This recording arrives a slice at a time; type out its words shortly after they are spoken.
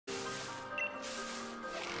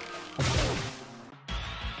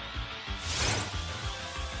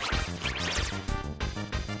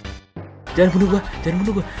Jangan bunuh gua. Jangan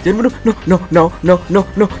bunuh gua. Jangan bunuh. No, no, no, no, no,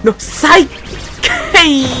 no, no. Psych.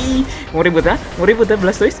 Hey. Mau ribut ha? Mau ribut ha,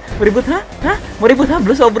 Blastoise? Mau ribut ha? Hah? Mau ribut ha,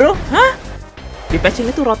 Blos bro? Hah? Di patch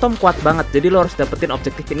ini tuh Rotom kuat banget, jadi lo harus dapetin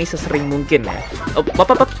objektif ini sesering mungkin ya. Oh,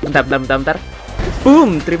 bentar.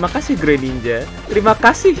 Boom, terima kasih Grey Ninja. Terima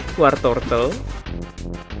kasih War Turtle.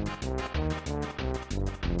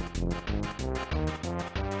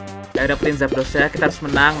 Ya, dapetin Zapdosnya, kita harus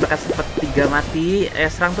menang. Mereka sempat 3 mati.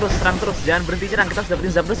 Serang terus. Jangan berhenti nyerang. Kita harus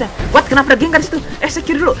dapetin Zapdosnya. What? Kenapa ada geng kan situ?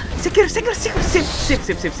 Secure dulu. Secure.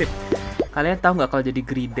 Sip. Kalian tahu nggak kalau jadi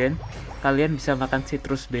Greedent, kalian bisa makan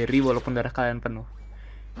Sitrus Berry walaupun darah kalian penuh.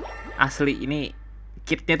 Asli, ini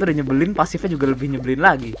kitnya tuh udah nyebelin, pasifnya juga lebih nyebelin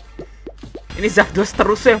lagi. Ini Zapdos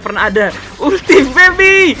terus yang pernah ada. Ulti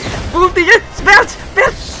baby. Ultinya spells.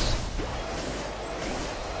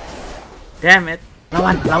 Damn it.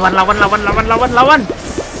 Lawan.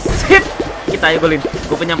 Sip. Kita ayo golin.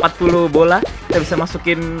 Gue punya 40 bola. Kita bisa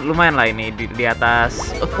masukin lumayan lah ini di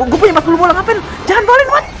atas. Gue punya 40 bola, ngapain? Jangan golin,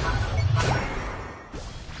 what?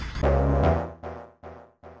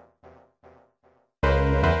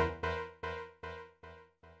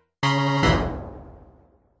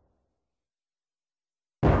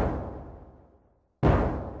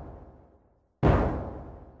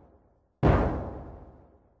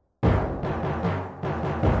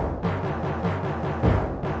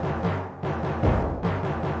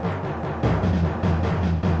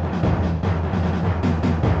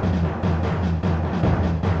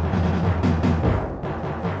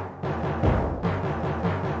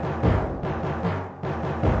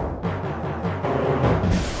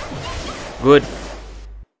 Good.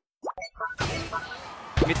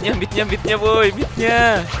 Bitnya boy,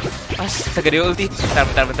 bitnya. Astaga, dia ulti.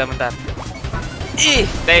 Bentar. Ih,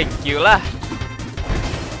 thank you lah.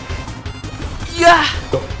 Yah.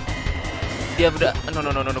 Dia udah. No,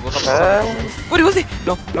 gua kapok. Gua di ulti.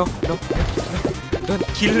 No. Don't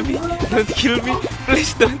kill me.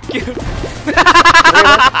 Please don't kill.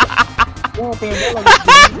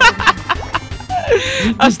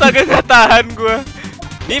 Astaga, gak tahan gua.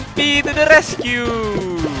 Nipi to the rescue.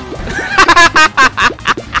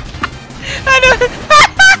 Aduh.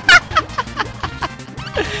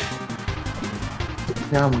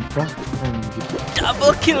 Nyampah anjir.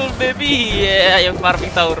 Double kill baby. Yang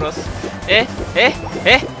farming Tauros.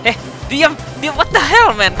 Diam. What the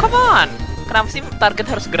hell man? Come on. Kenapa sih target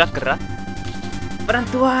harus gerak-gerak?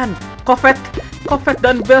 Penentuan. Kovet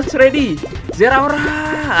dan Belch ready.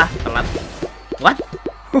 Zeraora. Telat. What?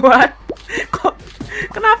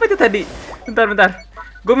 Kenapa itu tadi? Bentar.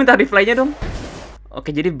 Gue minta reply-nya dong.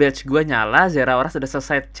 Oke, jadi badge gue nyala, Zeraora sudah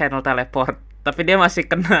selesai channel teleport. Tapi dia masih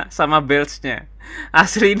kena sama badge-nya.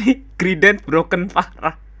 Asli ini Greedent broken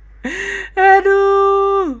parah.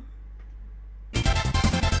 Aduh.